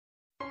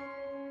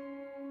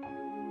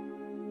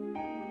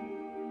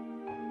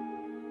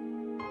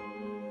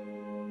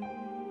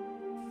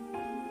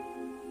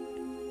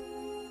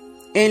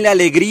En la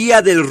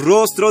alegría del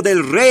rostro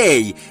del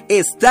Rey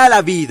está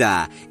la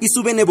vida, y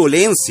su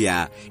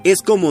benevolencia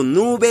es como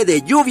nube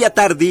de lluvia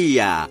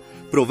tardía.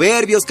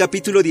 Proverbios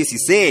capítulo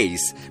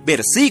 16,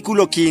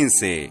 versículo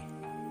 15.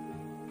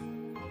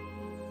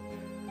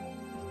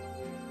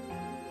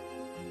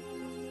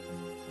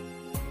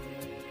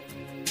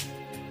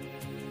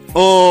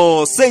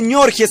 Oh,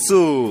 Señor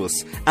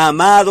Jesús,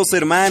 amados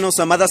hermanos,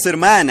 amadas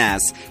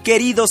hermanas,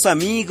 queridos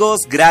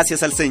amigos,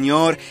 gracias al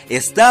Señor,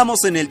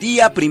 estamos en el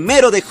día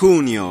 1 de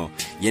junio.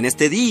 Y en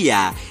este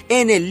día,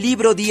 en el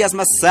libro Días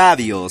más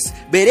sabios,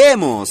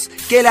 veremos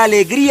que la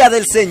alegría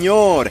del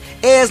Señor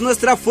es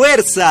nuestra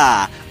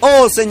fuerza.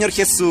 Oh, Señor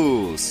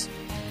Jesús.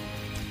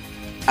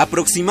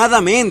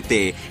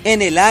 Aproximadamente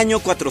en el año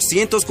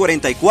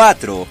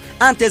 444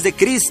 a.C.,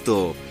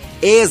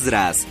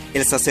 Esdras,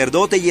 el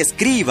sacerdote y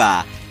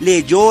escriba,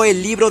 leyó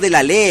el libro de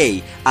la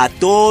ley a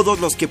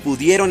todos los que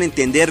pudieron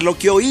entender lo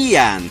que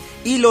oían,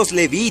 y los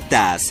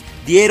levitas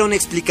dieron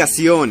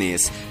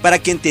explicaciones para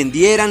que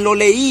entendieran lo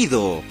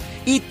leído,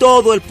 y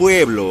todo el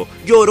pueblo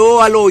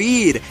lloró al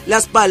oír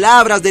las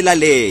palabras de la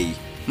ley.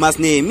 Mas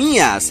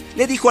Nehemías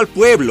le dijo al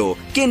pueblo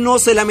que no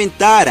se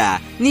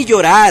lamentara ni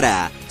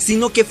llorara,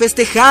 sino que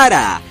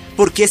festejara,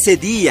 porque ese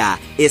día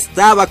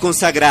estaba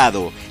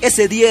consagrado,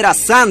 ese día era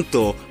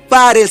santo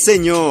para el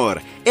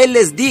Señor. Él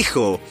les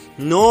dijo: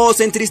 no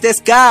os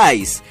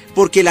entristezcáis,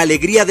 porque la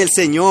alegría del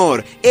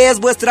Señor es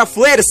vuestra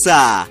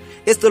fuerza.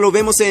 Esto lo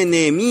vemos en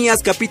Nehemías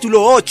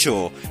capítulo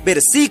 8,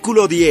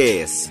 versículo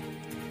 10.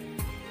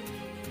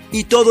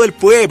 Y todo el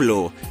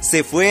pueblo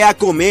se fue a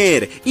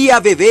comer y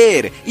a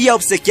beber y a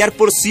obsequiar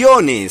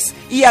porciones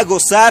y a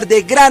gozar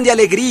de grande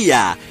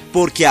alegría,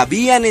 porque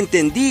habían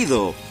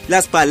entendido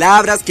las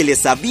palabras que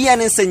les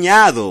habían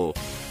enseñado.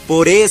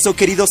 Por eso,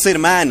 queridos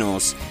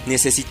hermanos,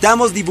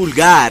 necesitamos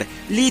divulgar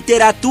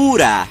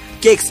literatura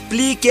que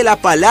explique la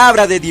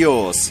palabra de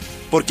Dios,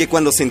 porque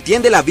cuando se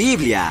entiende la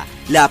Biblia,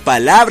 la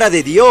palabra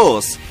de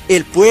Dios,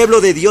 el pueblo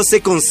de Dios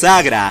se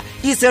consagra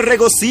y se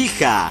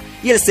regocija,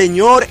 y el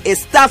Señor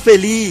está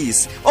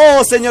feliz.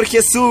 ¡Oh, Señor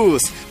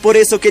Jesús! Por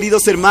eso,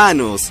 queridos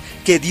hermanos,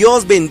 que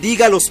Dios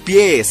bendiga los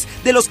pies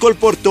de los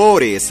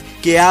colportores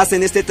que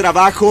hacen este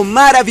trabajo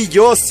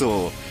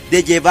maravilloso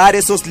de llevar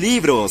esos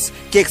libros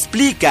que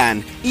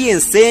explican y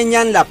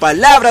enseñan la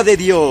palabra de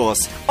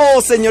Dios.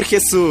 ¡Oh, Señor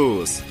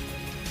Jesús!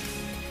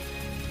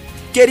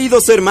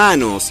 Queridos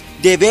hermanos,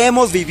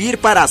 debemos vivir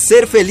para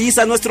hacer feliz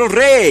a nuestro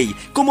Rey,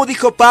 como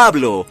dijo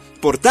Pablo.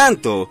 Por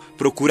tanto,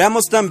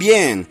 procuramos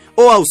también,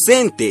 o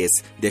ausentes,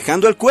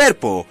 dejando el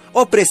cuerpo,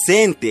 o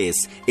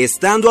presentes,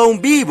 estando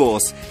aún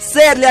vivos,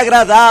 serle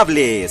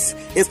agradables.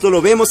 Esto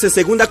lo vemos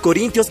en 2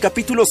 Corintios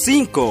capítulo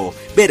 5,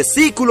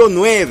 versículo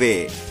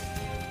 9.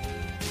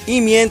 Y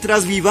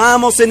mientras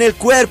vivamos en el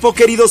cuerpo,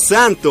 queridos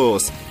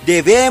santos,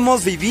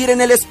 debemos vivir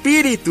en el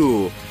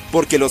Espíritu,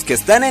 porque los que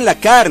están en la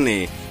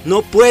carne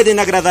no pueden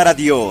agradar a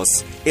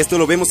Dios. Esto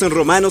lo vemos en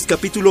Romanos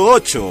capítulo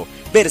 8,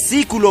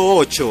 versículo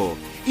 8.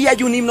 Y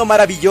hay un himno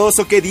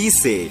maravilloso que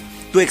dice: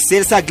 tu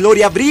excelsa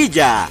gloria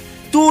brilla,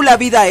 tú la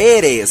vida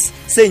eres,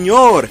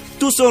 Señor,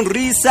 tu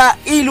sonrisa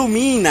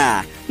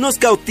ilumina, nos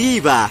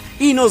cautiva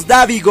y nos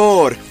da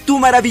vigor, tu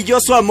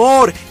maravilloso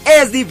amor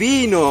es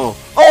divino.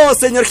 ¡Oh,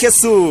 Señor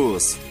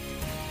Jesús!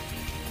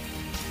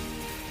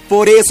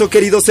 Por eso,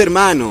 queridos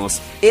hermanos,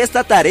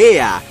 esta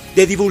tarea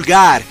de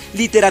divulgar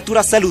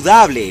literatura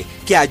saludable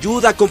que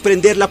ayuda a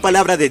comprender la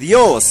palabra de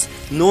Dios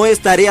no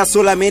es tarea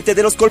solamente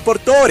de los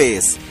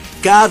colportores.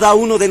 Cada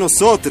uno de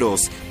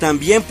nosotros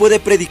también puede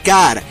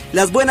predicar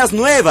las buenas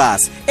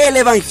nuevas, el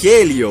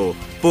Evangelio,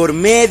 por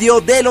medio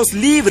de los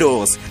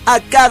libros, a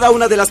cada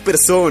una de las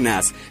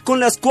personas con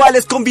las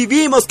cuales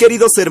convivimos,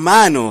 queridos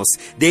hermanos.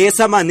 De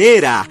esa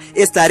manera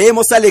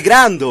estaremos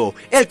alegrando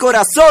el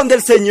corazón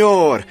del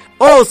Señor.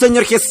 ¡Oh,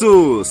 Señor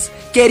Jesús!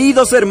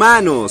 Queridos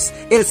hermanos,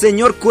 el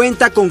Señor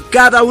cuenta con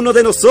cada uno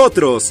de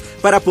nosotros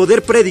para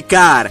poder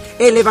predicar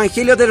el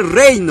Evangelio del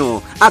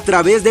Reino a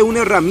través de una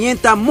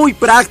herramienta muy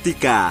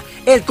práctica,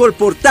 el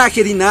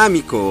colportaje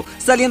dinámico,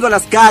 saliendo a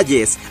las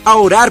calles a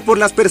orar por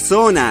las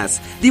personas,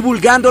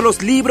 divulgando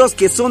los libros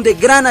que son de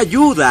gran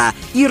ayuda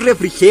y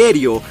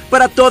refrigerio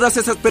para todas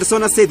esas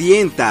personas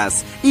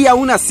sedientas. Y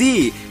aún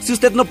así, si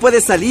usted no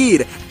puede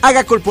salir,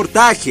 haga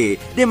colportaje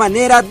de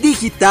manera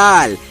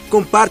digital.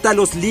 Comparta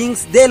los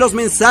links de los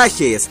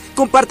mensajes,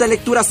 comparta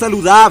lecturas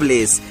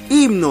saludables,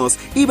 himnos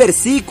y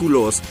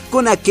versículos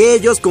con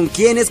aquellos con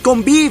quienes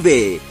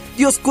convive.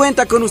 Dios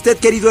cuenta con usted,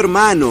 querido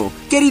hermano,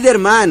 querida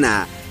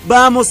hermana.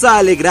 Vamos a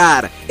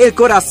alegrar el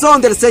corazón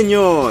del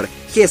Señor.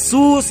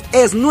 Jesús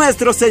es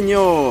nuestro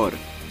Señor.